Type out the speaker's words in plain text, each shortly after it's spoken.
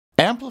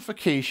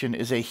Amplification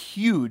is a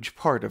huge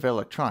part of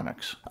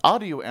electronics,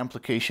 audio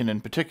amplification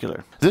in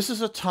particular. This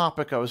is a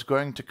topic I was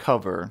going to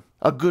cover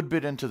a good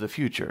bit into the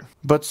future,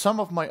 but some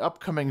of my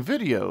upcoming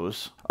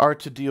videos are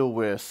to deal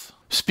with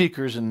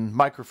speakers and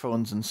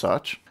microphones and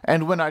such,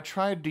 and when I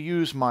tried to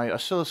use my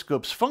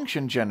oscilloscope's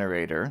function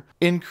generator,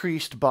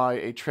 increased by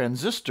a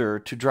transistor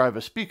to drive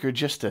a speaker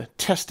just to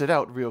test it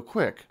out real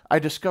quick, I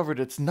discovered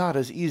it's not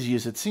as easy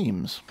as it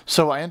seems.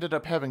 So I ended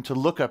up having to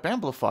look up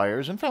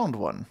amplifiers and found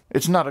one.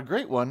 It's not a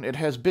great one, it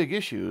has big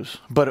issues,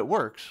 but it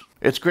works.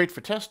 It's great for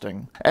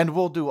testing, and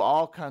we'll do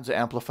all kinds of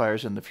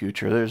amplifiers in the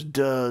future. There's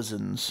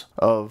dozens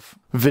of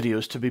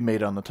videos to be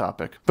made on the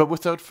topic. But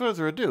without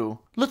further ado,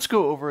 let's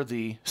go over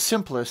the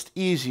simplest,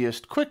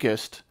 easiest,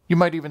 quickest, you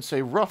might even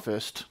say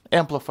roughest,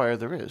 amplifier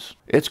there is.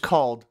 It's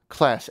called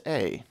Class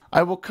A.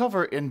 I will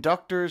cover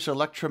inductors,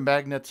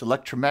 electromagnets,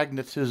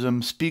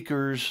 electromagnetism,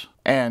 speakers,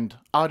 and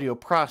audio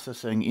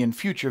processing in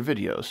future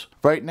videos.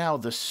 Right now,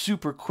 the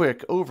super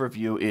quick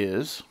overview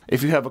is,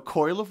 if you have a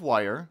coil of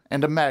wire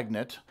and a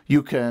magnet,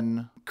 you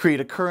can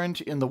create a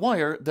current in the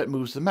wire that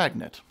moves the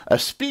magnet. A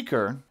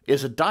speaker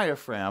is a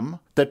diaphragm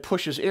that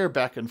pushes air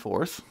back and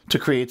forth to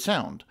create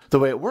sound. The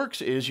way it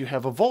works is you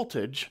have a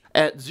voltage.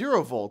 At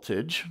 0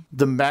 voltage,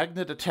 the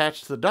magnet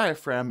attached to the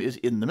diaphragm is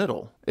in the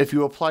middle. If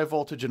you apply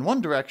voltage in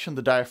one direction,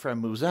 the diaphragm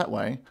moves that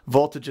way.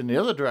 Voltage in the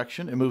other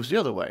direction, it moves the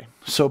other way.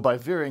 So by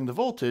varying the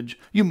voltage,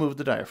 you move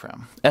the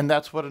diaphragm. And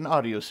that's what an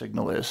audio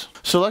signal is.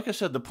 So like I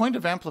said, the point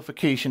of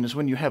amplification is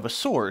when you have a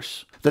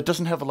source that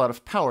doesn't have a lot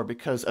of power,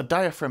 because a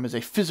diaphragm is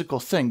a physical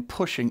thing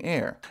pushing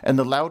air. And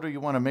the louder you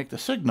want to make the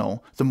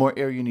signal, the more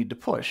air you need to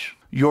push.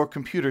 Your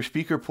computer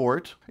speaker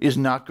port is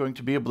not going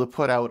to be able to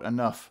put out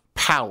enough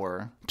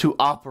power to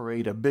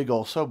operate a big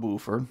old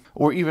subwoofer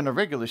or even a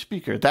regular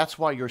speaker. That's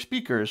why your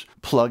speakers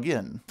plug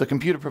in. The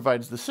computer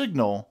provides the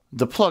signal,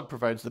 the plug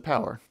provides the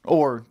power.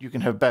 Or you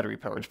can have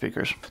battery-powered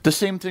speakers. The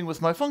same thing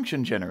with my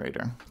function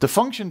generator. The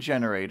function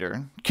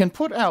generator can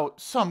put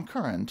out some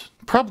current,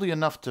 probably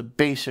enough to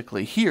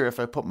basically hear if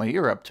I put my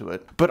ear up to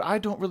it, but I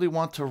don't really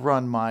want to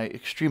run my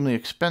extremely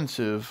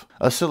expensive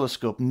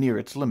oscilloscope near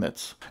its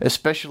limits,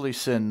 especially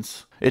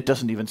since it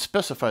doesn't even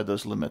specify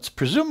those limits.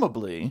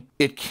 Presumably,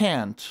 it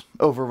can't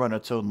overrun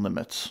its own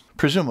limits.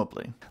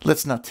 Presumably.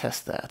 Let's not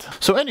test that.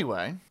 So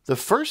anyway, the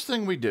first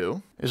thing we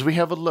do is we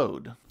have a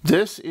load.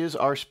 This is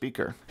our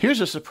speaker.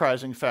 Here's a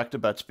surprising fact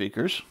about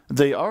speakers.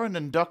 They are an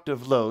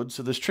inductive load,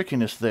 so there's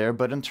trickiness there,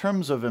 but in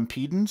terms of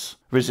impedance,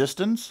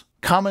 resistance,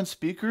 common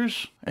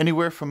speakers,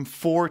 anywhere from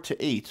 4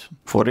 to 8.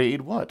 4 to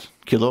 8 what?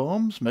 Kilo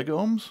ohms? Mega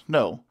ohms?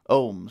 No,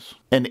 ohms.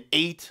 An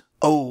 8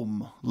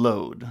 ohm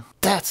load.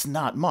 That's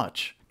not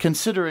much,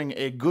 considering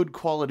a good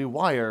quality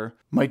wire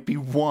might be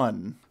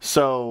 1.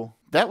 So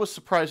that was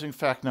surprising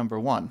fact number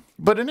 1.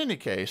 But in any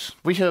case,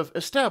 we have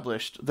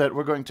established that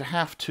we're going to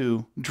have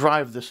to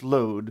drive this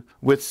load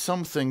with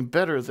something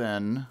better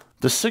than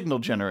the signal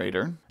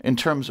generator in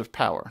terms of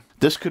power.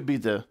 This could be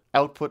the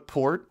output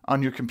port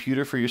on your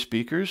computer for your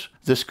speakers.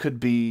 This could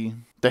be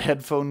the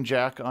headphone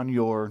jack on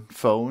your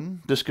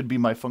phone. This could be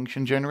my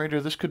function generator.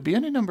 This could be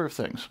any number of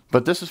things.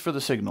 But this is for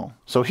the signal.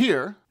 So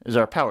here is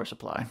our power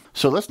supply.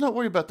 So let's not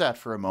worry about that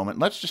for a moment.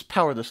 Let's just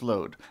power this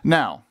load.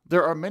 Now,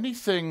 there are many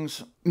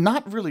things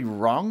not really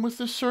wrong with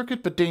this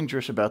circuit, but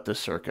dangerous about this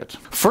circuit.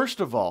 First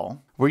of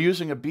all, we're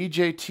using a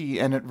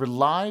BJT, and it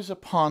relies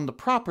upon the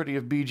property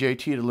of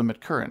BJT to limit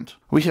current.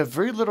 We have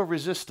very little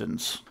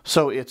resistance,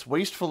 so it's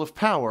wasteful of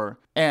power,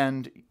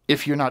 and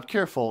if you're not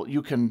careful,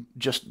 you can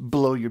just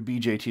blow your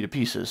BJT to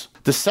pieces.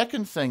 The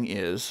second thing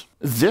is,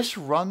 this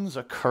runs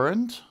a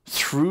current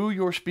through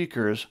your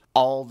speakers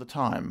all the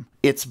time.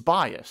 It's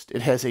biased.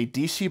 It has a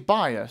DC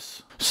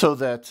bias so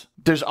that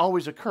there's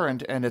always a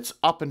current and it's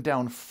up and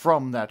down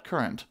from that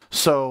current.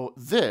 So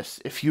this,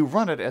 if you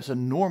run it as a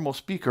normal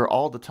speaker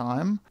all the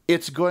time,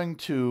 it's going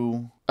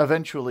to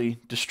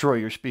eventually destroy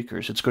your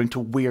speakers. It's going to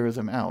wear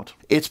them out.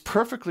 It's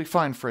perfectly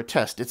fine for a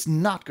test. It's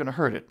not going to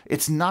hurt it.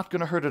 It's not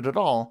going to hurt it at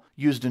all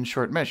used in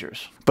short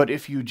measures. But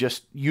if you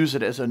just use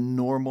it as a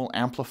normal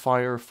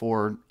amplifier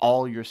for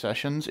all your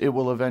sessions, it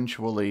will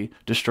eventually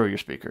destroy your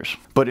speakers.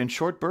 But in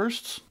short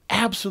bursts,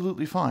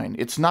 absolutely fine.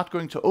 It's not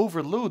going to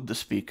overload the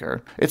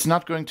speaker. It's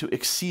not going to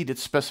exceed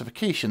its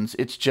specifications.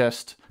 It's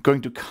just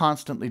going to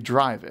constantly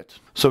drive it.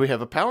 So we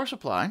have a power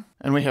supply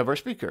and we have our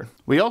speaker.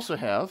 We also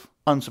have,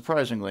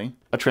 unsurprisingly,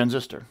 a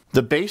transistor.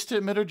 The base to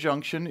emitter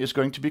junction is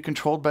going to be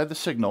controlled by the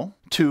signal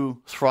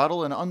to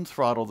throttle and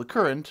unthrottle the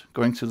current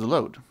going through the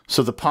load.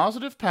 So the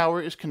positive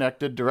power is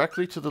connected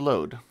directly to the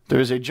load. There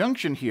is a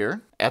junction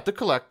here at the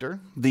collector,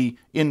 the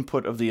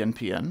input of the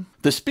NPN.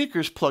 The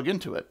speakers plug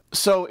into it.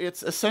 So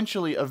it's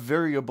essentially a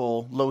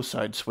variable low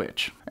side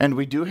switch. And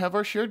we do have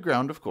our shared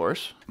ground, of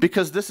course,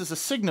 because this is a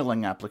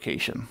signaling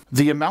application.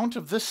 The amount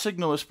of this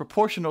signal is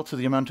proportional to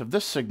the amount of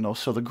this signal,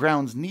 so the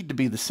grounds need to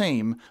be the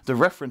same, the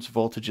reference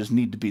voltages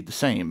need to be the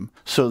same,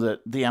 so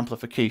that the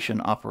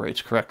amplification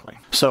operates correctly.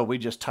 So we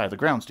just tie the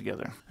grounds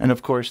together. And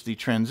of course the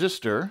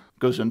transistor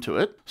goes into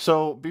it.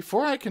 So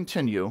before I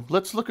continue,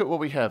 let's look at what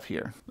we have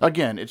here.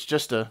 Again, it's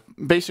just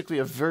basically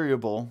a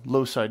variable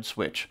low side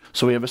switch.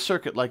 So we have a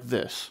circuit like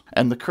this,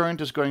 and the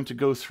current is going to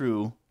go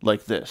through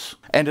like this.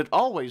 And it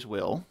always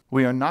will.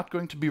 We are not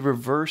going to be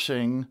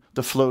reversing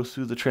the flow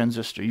through the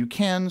transistor. You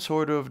can,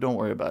 sort of, don't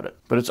worry about it.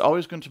 But it's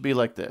always going to be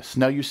like this.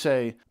 Now you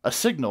say a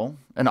signal,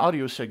 an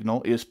audio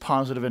signal, is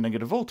positive and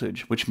negative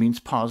voltage, which means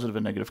positive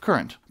and negative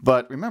current.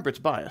 But remember, it's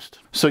biased.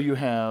 So you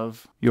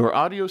have your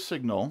audio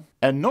signal,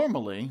 and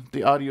normally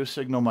the audio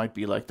signal might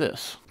be like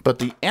this. But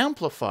the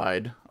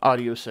amplified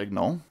audio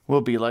signal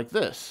will be like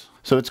this.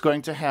 So it's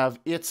going to have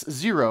its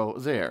zero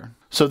there.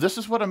 So this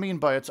is what I mean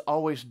by it's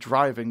always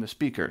driving the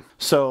speaker.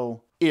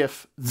 So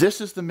if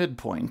this is the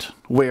midpoint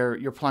where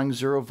you're applying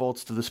 0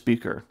 volts to the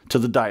speaker, to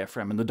the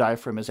diaphragm, and the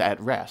diaphragm is at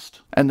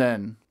rest, and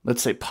then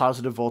let's say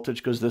positive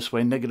voltage goes this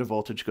way, negative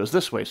voltage goes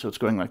this way, so it's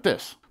going like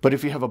this. But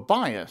if you have a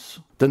bias,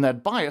 then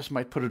that bias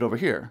might put it over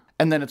here,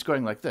 and then it's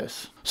going like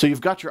this. So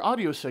you've got your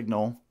audio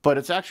signal, but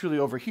it's actually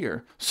over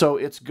here. So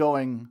it's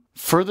going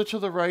further to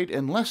the right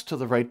and less to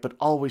the right, but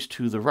always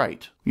to the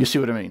right. You see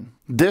what I mean?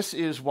 This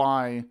is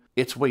why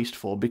it's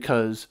wasteful,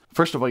 because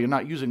first of all, you're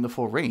not using the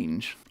full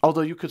range.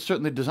 Although you could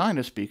certainly design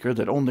a speaker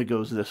that only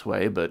goes this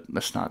way, but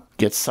let's not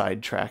get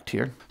sidetracked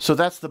here. So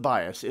that's the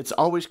bias. It's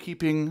always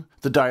keeping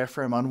the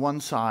diaphragm on one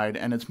side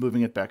and it's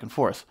moving it back and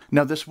forth.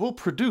 Now this will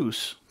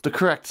produce the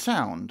correct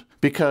sound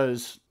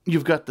because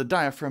you've got the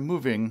diaphragm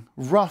moving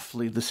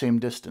roughly the same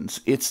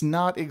distance. It's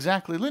not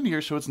exactly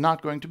linear, so it's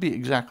not going to be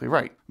exactly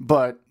right.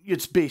 But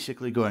it's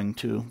basically going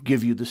to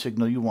give you the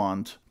signal you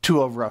want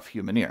to a rough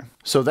human ear.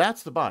 So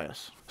that's the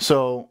bias.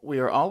 So we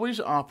are always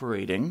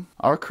operating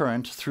our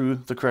current through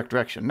the correct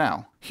direction.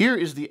 Now, here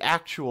is the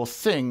actual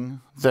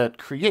thing that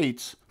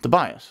creates the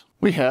bias.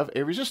 We have a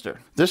resistor.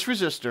 This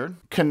resistor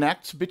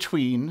connects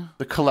between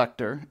the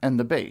collector and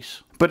the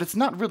base. But it's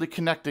not really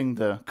connecting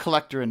the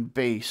collector and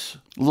base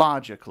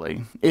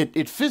logically.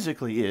 It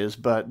physically is,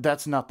 but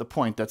that's not the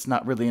point. That's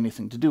not really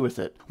anything to do with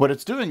it. What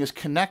it's doing is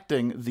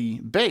connecting the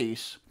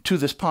base to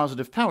this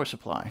positive power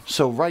supply.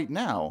 So right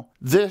now,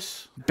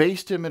 this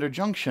base to emitter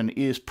junction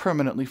is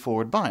permanently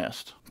forward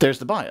biased. There's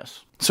the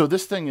bias. So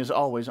this thing is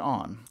always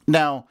on.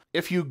 Now,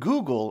 if you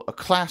Google a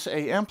Class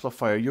A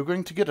amplifier, you're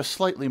going to get a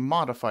slightly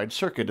modified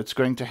circuit. It's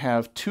going to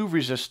have 2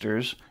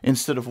 resistors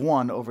instead of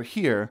 1 over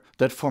here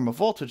that form a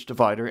voltage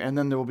divider, and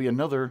then there will be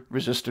another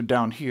resistor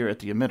down here at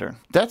the emitter.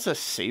 That's a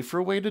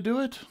safer way to do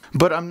it,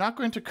 but I'm not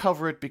going to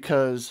cover it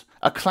because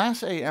a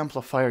Class A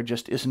amplifier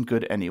just isn't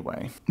good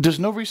anyway. There's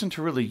no reason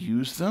to really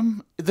use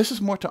them. This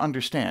is more to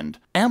understand.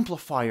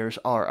 Amplifiers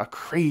are a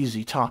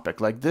crazy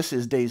topic. Like, this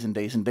is days and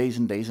days and days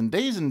and days and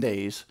days and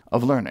days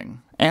of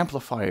learning.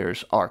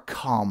 Amplifiers are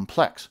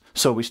complex.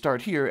 So we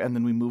start here and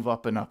then we move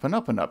up and up and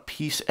up and up,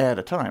 piece at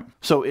a time.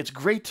 So it's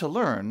great to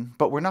learn,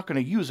 but we're not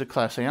going to use a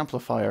Class A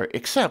amplifier,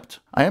 except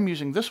I am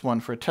using this one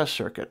for a test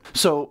circuit.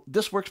 So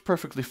this works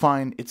perfectly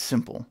fine. It's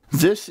simple.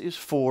 This is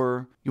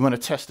for, you want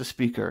to test a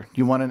speaker.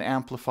 You want an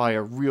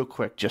amplifier real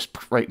quick, just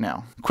right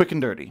now. Quick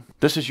and dirty.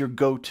 This is your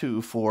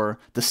go-to for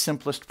the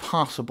simplest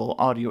possible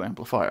audio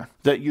amplifier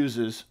that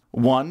uses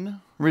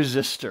 1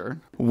 resistor,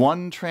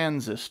 1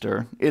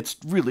 transistor. It's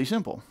really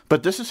simple.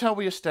 But this is how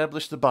we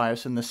establish the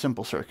bias in this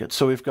simple circuit.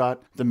 So we've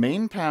got the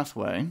main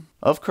pathway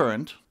of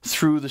current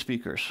through the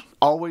speakers,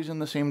 always in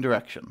the same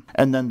direction.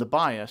 And then the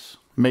bias,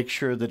 make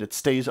sure that it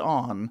stays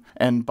on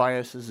and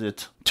biases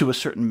it to a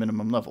certain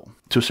minimum level,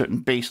 to a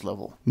certain base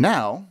level.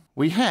 Now,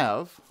 we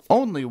have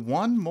only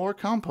 1 more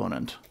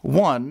component,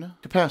 1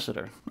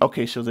 capacitor.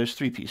 Okay, so there's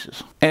 3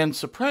 pieces. And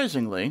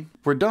surprisingly,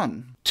 we're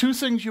done. 2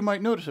 things you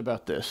might notice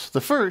about this.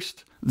 The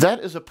first, that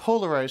is a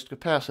polarized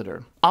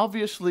capacitor.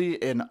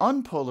 Obviously, an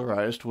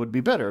unpolarized would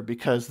be better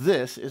because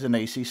this is an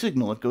AC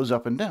signal. It goes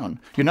up and down.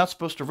 You're not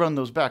supposed to run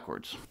those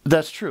backwards.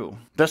 That's true.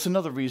 That's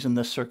another reason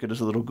this circuit is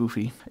a little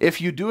goofy.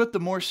 If you do it the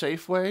more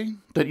safe way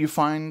that you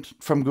find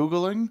from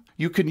Googling,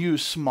 you can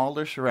use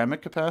smaller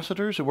ceramic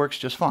capacitors. It works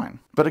just fine.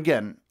 But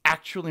again,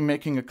 actually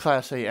making a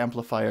Class A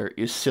amplifier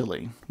is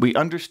silly. We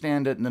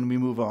understand it and then we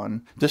move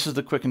on. This is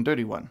the quick and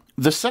dirty one.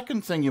 The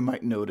second thing you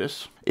might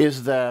notice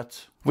is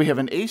that we have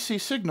an AC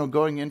signal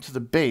going into the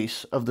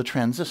base of the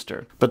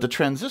transistor, but the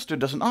transistor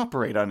doesn't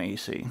operate on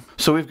AC.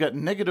 So we've got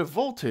negative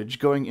voltage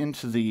going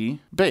into the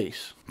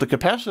base. The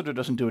capacitor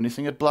doesn't do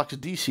anything. It blocks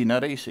DC,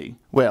 not AC.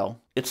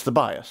 Well, it's the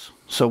bias,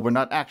 so we're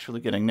not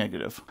actually getting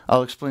negative.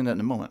 I'll explain that in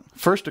a moment.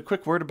 First, a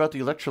quick word about the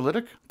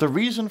electrolytic. The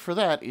reason for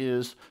that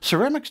is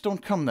ceramics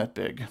don't come that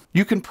big.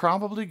 You can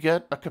probably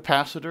get a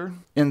capacitor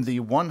in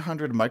the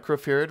 100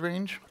 microfarad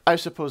range. I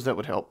suppose that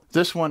would help.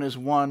 This one is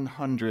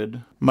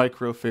 100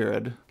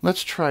 microfarad.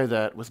 Let's try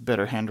that with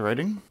better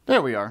handwriting.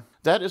 There we are.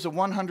 That is a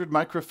 100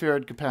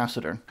 microfarad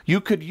capacitor.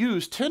 You could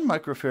use 10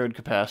 microfarad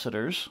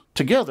capacitors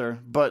together,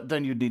 but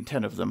then you'd need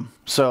 10 of them.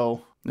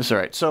 So, it's all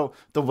right. So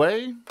the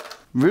way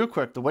real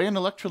quick, the way an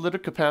electrolytic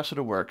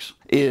capacitor works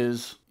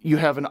is you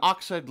have an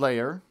oxide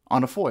layer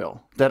on a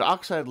foil. That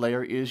oxide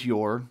layer is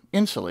your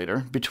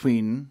insulator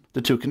between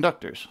the two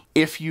conductors.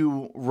 If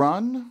you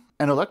run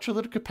an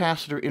electrolytic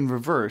capacitor in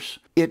reverse,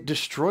 it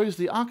destroys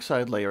the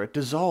oxide layer, it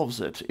dissolves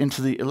it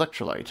into the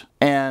electrolyte.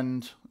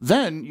 And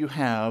then you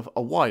have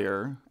a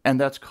wire, and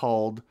that's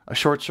called a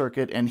short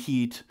circuit and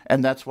heat,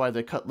 and that's why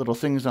they cut little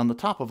things on the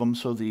top of them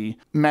so the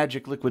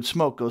magic liquid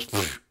smoke goes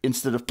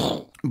instead of.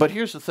 But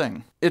here's the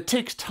thing, it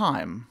takes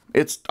time.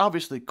 It's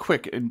obviously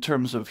quick in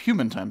terms of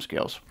human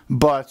timescales,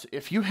 but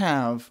if you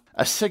have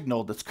a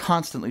signal that's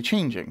constantly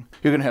changing,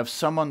 you're going to have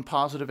some on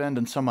positive end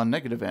and some on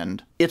negative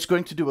end. It's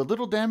going to do a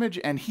little damage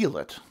and heal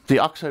it. The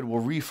oxide will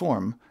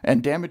reform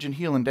and damage and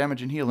heal and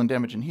damage and heal and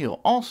damage and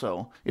heal.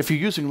 Also, if you're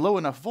using low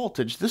enough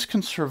voltage, this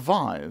can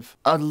survive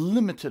a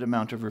limited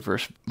amount of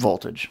reverse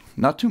voltage.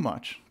 Not too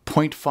much.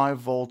 0.5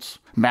 volts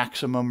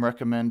maximum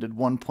recommended,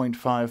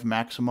 1.5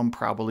 maximum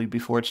probably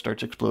before it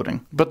starts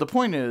exploding. But the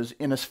point is,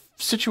 in a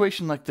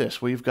situation like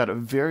this, where you've got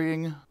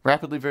a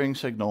rapidly varying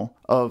signal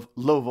of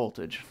low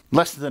voltage,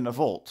 less than a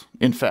volt,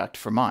 in fact,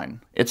 for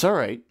mine, it's all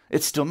right.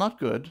 It's still not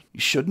good. You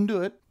shouldn't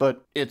do it,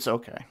 but it's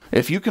okay.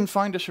 If you can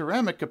find a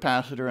ceramic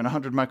capacitor in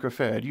 100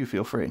 microfarad, you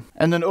feel free.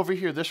 And then over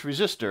here, this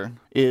resistor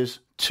is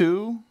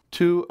 200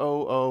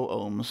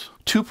 ohms,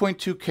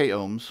 2.2 k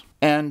ohms,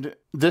 and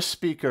this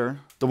speaker,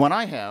 the one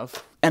I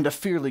have, and a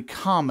fairly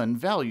common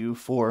value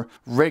for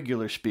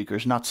regular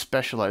speakers, not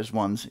specialized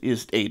ones,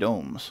 is 8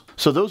 ohms.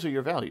 So those are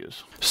your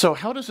values. So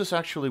how does this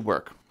actually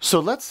work? So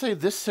let's say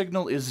this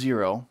signal is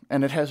 0,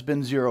 and it has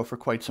been 0 for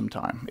quite some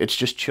time. It's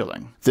just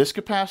chilling. This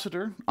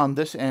capacitor on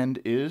this end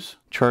is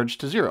charged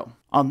to 0.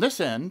 On this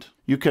end,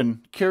 you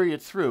can carry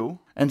it through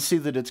and see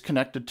that it's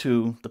connected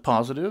to the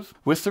positive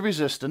with the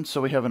resistance,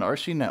 so we have an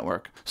RC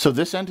network. So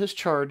this end is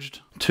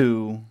charged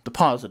to the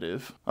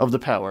positive of the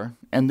power,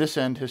 and this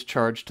end is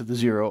charged to the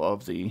 0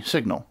 of the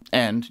signal.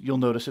 And you'll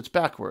notice it's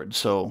backwards,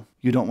 so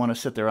you don't want to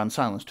sit there on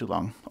silence too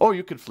long. Or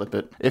you could flip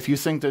it. If you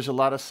think there's a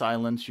lot of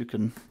silence, you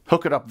can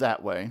hook it up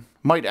that way.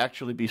 Might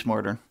actually be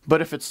smarter.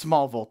 But if it's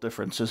small volt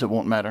differences, it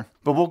won't matter.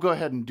 But we'll go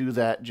ahead and do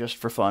that just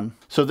for fun.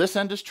 So this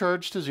end is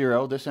charged to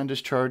 0. This end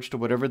is charged to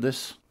whatever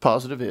this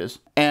positive is.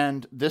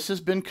 And this has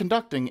been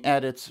conducting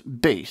at its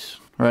base,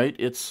 right?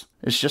 It's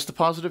just a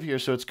positive here,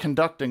 so it's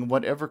conducting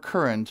whatever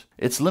current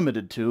it's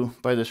limited to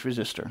by this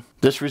resistor.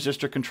 This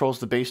resistor controls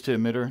the base to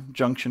emitter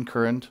junction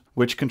current,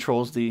 which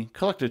controls the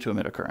collector to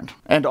emitter current.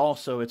 And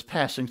also it's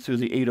passing through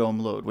the 8 ohm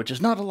load, which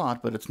is not a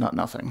lot, but it's not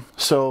nothing.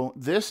 So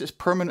this is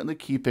permanently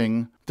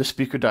keeping the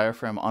speaker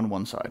diaphragm on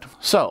one side.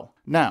 So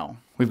now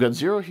we've got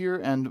 0 here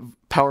and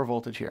power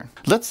voltage here.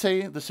 Let's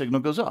say the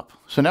signal goes up.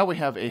 So now we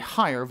have a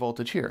higher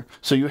voltage here.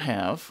 So you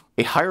have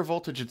a higher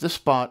voltage at this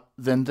spot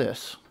than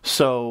this.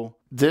 So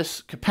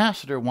this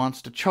capacitor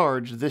wants to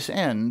charge this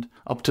end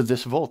up to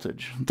this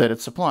voltage that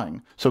it's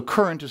supplying. So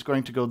current is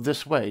going to go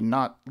this way,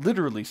 not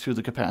literally through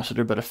the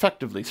capacitor, but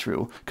effectively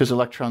through, because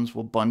electrons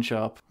will bunch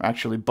up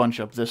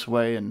this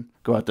way and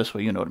go out this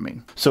way, you know what I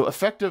mean. So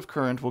effective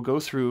current will go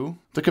through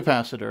the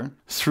capacitor,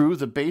 through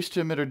the base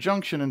to emitter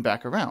junction and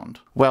back around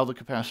while the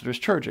capacitor is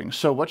charging.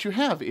 So what you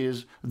have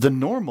is the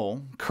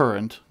normal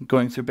current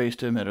going through base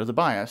to emitter, the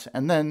bias,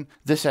 and then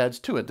this adds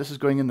to it. This is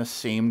going in the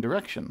same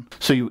direction.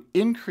 So you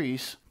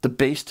increase the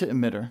base to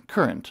emitter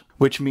current,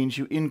 which means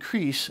you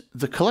increase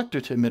the collector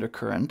to emitter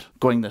current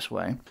going this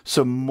way.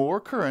 So more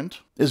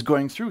current is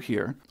going through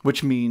here,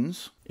 which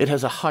means it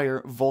has a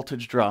higher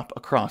voltage drop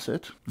across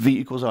it, V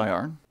equals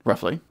IR,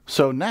 roughly.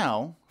 So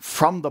now,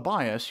 from the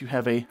bias, you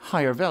have a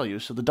higher value,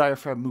 so the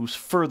diaphragm moves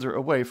further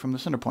away from the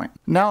center point.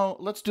 Now,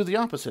 let's do the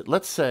opposite.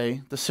 Let's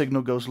say the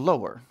signal goes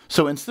lower.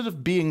 So instead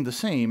of being the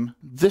same,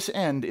 this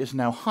end is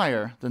now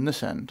higher than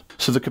this end.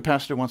 So the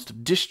capacitor wants to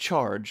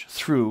discharge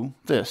through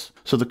this.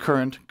 So the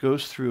current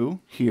goes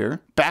through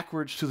here,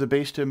 backwards to the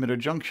base to emitter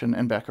junction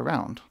and back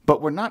around.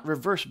 But we're not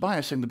reverse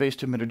biasing the base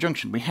to emitter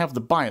junction. We have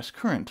the bias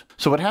current.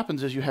 So what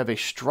happens is you have a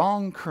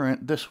strong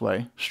current this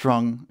way,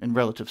 strong in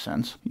relative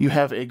sense. You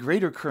have a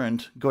greater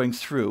current going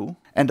through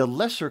and a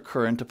lesser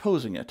current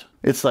opposing it.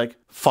 It's like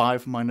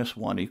 5 minus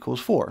 1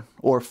 equals 4,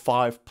 or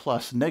 5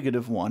 plus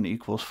negative 1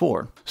 equals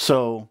 4.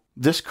 So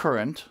this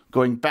current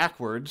going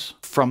backwards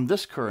from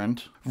this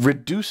current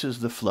reduces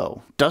the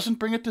flow. Doesn't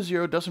bring it to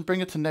 0, doesn't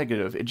bring it to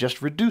negative, it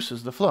just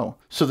reduces the flow.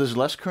 So there's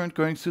less current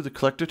going through the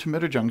collector to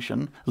emitter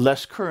junction,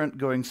 less current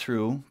going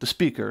through the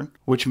speaker,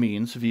 which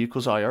means V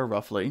equals IR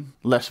roughly,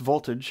 less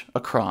voltage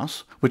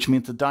across, which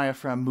means the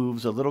diaphragm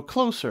moves a little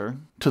closer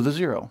to the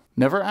 0.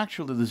 Never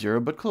actually the 0,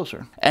 but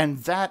closer. And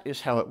that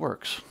is how it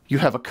works. You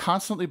have a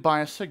constantly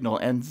biased signal,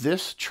 and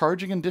this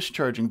charging and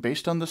discharging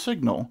based on the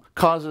signal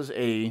causes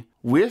a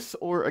with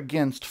or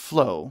against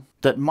flow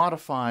that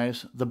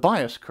modifies the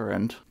bias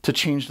current to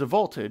change the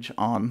voltage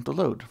on the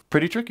load.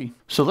 Pretty tricky.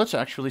 So let's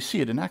actually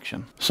see it in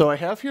action. So I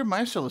have here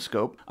my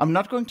oscilloscope. I'm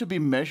not going to be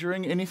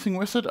measuring anything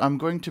with it. I'm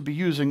going to be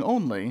using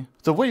only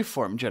the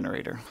waveform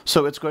generator.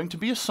 So it's going to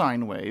be a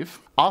sine wave,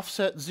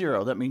 offset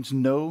 0, that means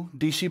no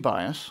DC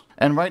bias.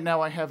 And right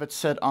now I have it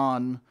set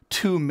on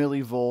 2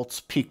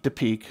 millivolts peak to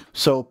peak,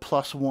 so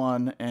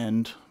 +1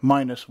 and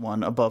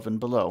 -1 above and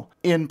below.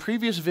 In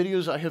previous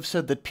videos I have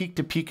said that peak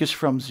to peak is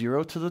from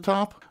 0 to the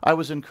top. I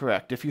was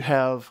incorrect. If you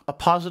have a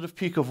positive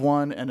peak of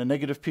 1 and a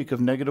negative peak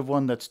of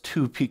 -1, that's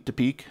 2 peak to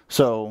peak.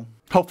 So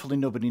hopefully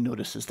nobody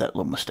notices that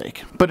little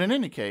mistake. But in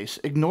any case,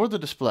 ignore the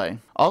display.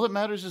 All that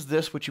matters is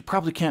this, which you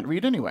probably can't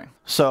read anyway.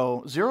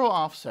 So 0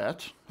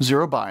 offset,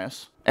 0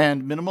 bias,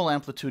 and minimal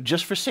amplitude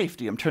just for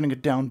safety. I'm turning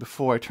it down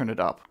before I turn it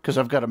up because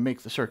I've got to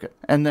make the circuit.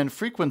 And then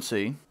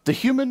frequency, the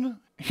human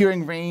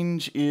hearing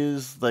range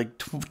is like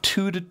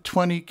 2 to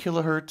 20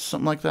 kilohertz,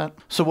 something like that.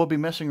 So we'll be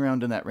messing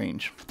around in that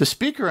range. The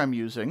speaker I'm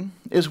using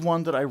is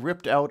one that I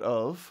ripped out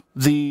of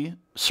the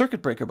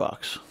circuit breaker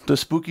box, the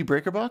spooky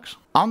breaker box.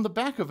 On the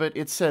back of it,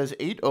 it says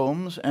 8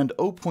 ohms and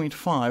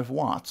 0.5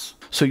 watts.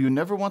 So you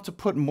never want to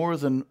put more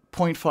than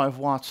 0.5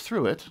 watts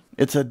through it.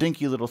 It's a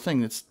dinky little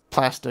thing. It's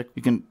plastic.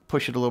 You can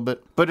push it a little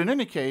bit. But in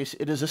any case,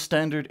 it is a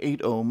standard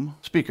 8 ohm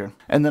speaker.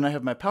 And then I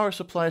have my power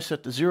supply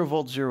set to 0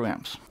 volts, 0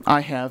 amps.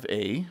 I have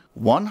a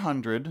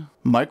 100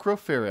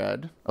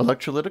 microfarad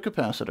electrolytic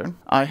capacitor.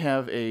 I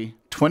have a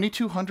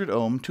 2200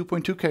 ohm,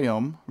 2.2 k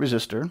ohm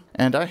resistor,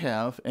 and I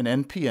have an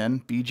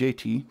NPN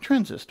BJT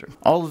transistor.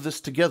 All of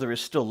this together is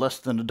still less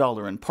than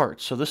 $1 in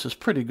parts, so this is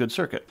pretty good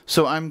circuit.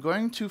 So I'm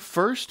going to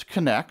first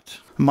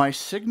connect my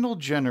signal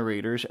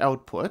generator's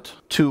output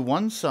to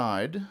one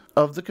side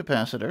of the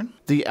capacitor.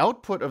 The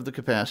output of the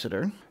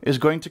capacitor is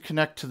going to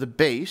connect to the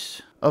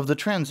base of the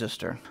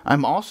transistor.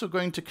 I'm also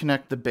going to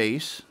connect the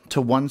base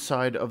to one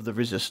side of the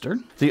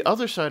resistor. The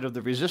other side of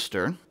the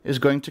resistor is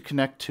going to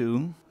connect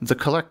to the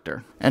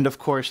collector. And of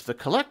course, the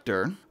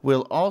collector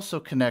will also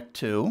connect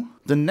to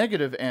the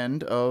negative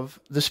end of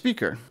the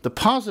speaker. The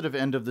positive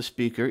end of the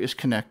speaker is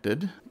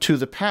connected to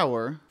the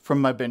power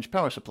from my bench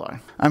power supply.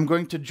 I'm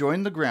going to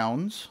join the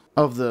grounds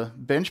of the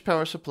bench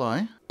power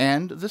supply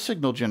and the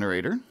signal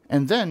generator,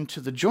 and then to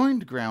the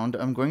joined ground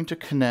I'm going to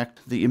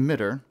connect the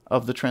emitter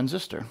of the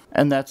transistor.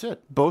 And that's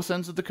it. Both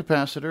ends of the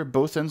capacitor,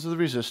 both ends of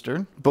the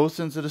resistor, both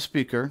ends of the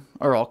speaker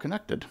are all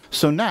connected.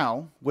 So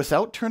now,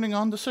 without turning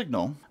on the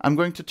signal, I'm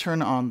going to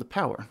turn on the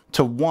power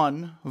to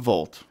 1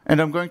 volt.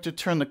 And I'm going to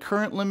turn the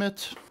current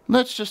limit,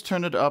 let's just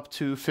turn it up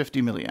to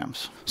 50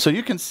 milliamps. So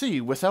you can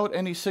see, without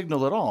any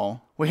signal at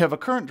all, we have a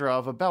current draw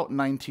of about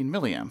 19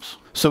 milliamps.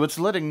 So it's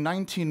letting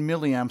 19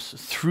 milliamps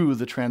through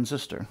the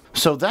transistor.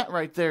 So that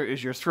right there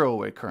is your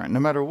throwaway current. No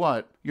matter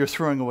what, you're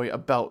throwing away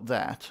about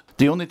that.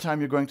 The only time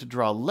you're going to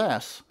draw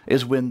less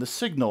is when the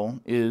signal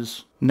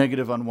is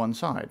negative on one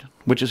side,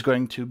 which is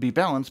going to be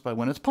balanced by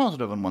when it's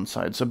positive on one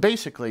side. So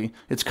basically,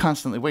 it's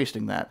constantly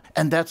wasting that.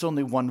 And that's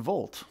only 1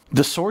 volt.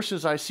 The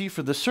sources I see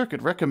for this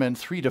circuit recommend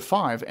 3 to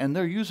 5, and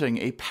they're using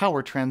a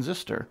power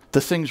transistor.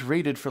 The thing's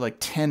rated for like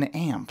 10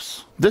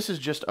 amps. This is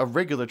just a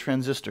regular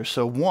transistor,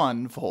 so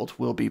 1 volt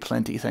will be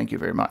plenty, thank you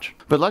very much.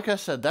 But like I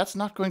said, that's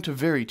not going to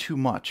vary too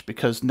much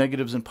because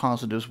negatives and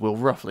positives will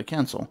roughly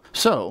cancel.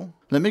 So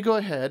let me go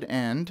ahead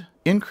and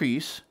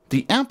increase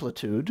the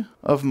amplitude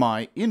of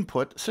my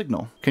input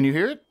signal. Can you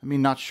hear it? Let me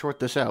not short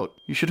this out.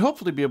 You should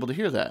hopefully be able to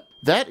hear that.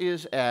 That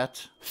is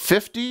at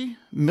 50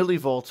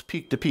 millivolts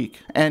peak to peak,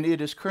 and it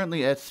is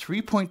currently at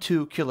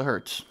 3.2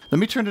 kilohertz. Let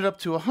me turn it up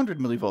to 100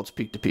 millivolts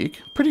peak to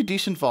peak. Pretty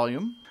decent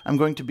volume. I'm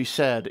going to be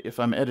sad if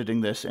I'm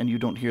editing this and you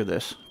don't hear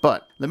this.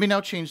 But let me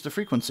now change the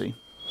frequency.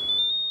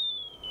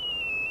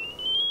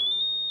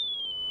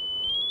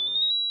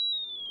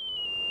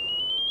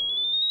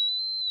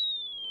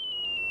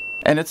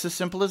 And it's as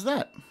simple as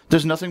that.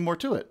 There's nothing more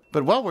to it.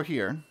 But while we're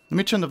here, let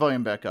me turn the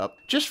volume back up.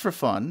 Just for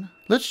fun,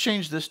 let's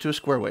change this to a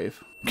square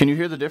wave. Can you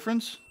hear the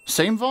difference?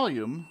 Same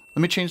volume.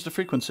 Let me change the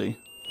frequency.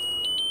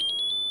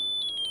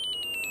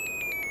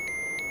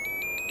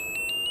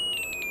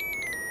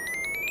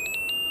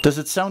 Does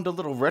it sound a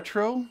little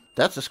retro?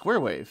 That's a square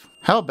wave.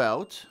 How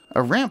about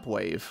a ramp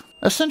wave?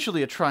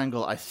 Essentially a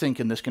triangle, I think,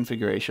 in this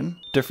configuration.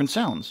 Different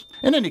sounds.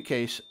 In any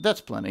case,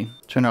 that's plenty.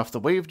 Turn off the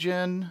wave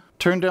gen,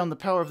 turn down the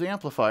power of the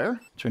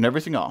amplifier, turn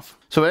everything off.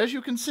 So as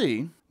you can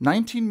see,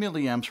 19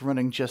 milliamps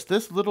running just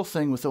this little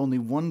thing with only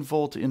 1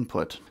 volt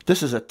input.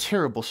 This is a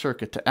terrible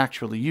circuit to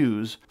actually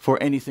use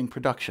for anything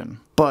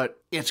production.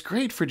 But it's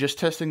great for just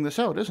testing this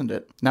out, isn't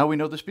it? Now we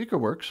know the speaker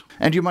works.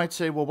 And you might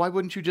say, well, why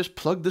wouldn't you just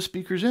plug the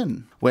speakers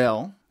in?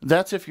 Well,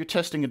 that's if you're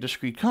testing a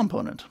discrete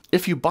component.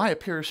 If you buy a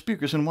pair of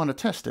speakers and want to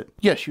test it,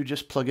 yes, you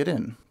just plug it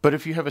in. But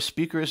if you have a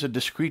speaker as a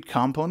discrete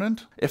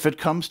component, if it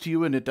comes to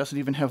you and it doesn't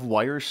even have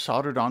wires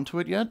soldered onto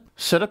it yet,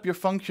 set up your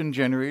function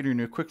generator in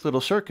your quick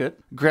little circuit,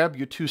 grab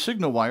your 2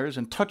 signal wires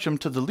and touch them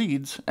to the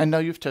leads, and now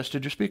you've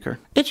tested your speaker.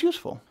 It's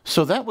useful.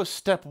 So that was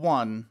step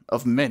 1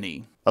 of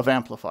many of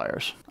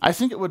amplifiers. I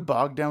think it would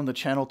bog down the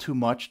channel too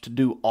much to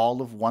do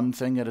all of one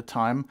thing at a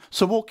time,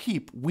 so we'll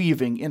keep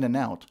weaving in and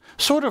out.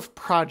 Sort of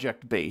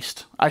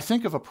project-based. I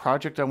think of a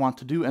project I want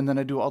to do, and then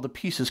I do all the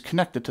pieces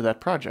connected to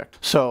that project.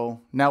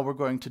 So now we're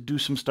going to do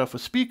some stuff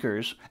with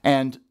speakers,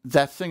 and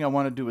that thing I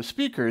want to do with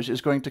speakers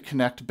is going to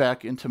connect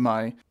back into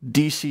my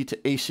DC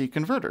to AC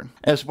converter,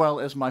 as well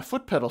as my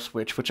foot pedal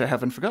switch, which I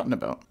haven't forgotten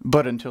about.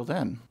 But until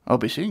then, I'll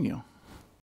be seeing you.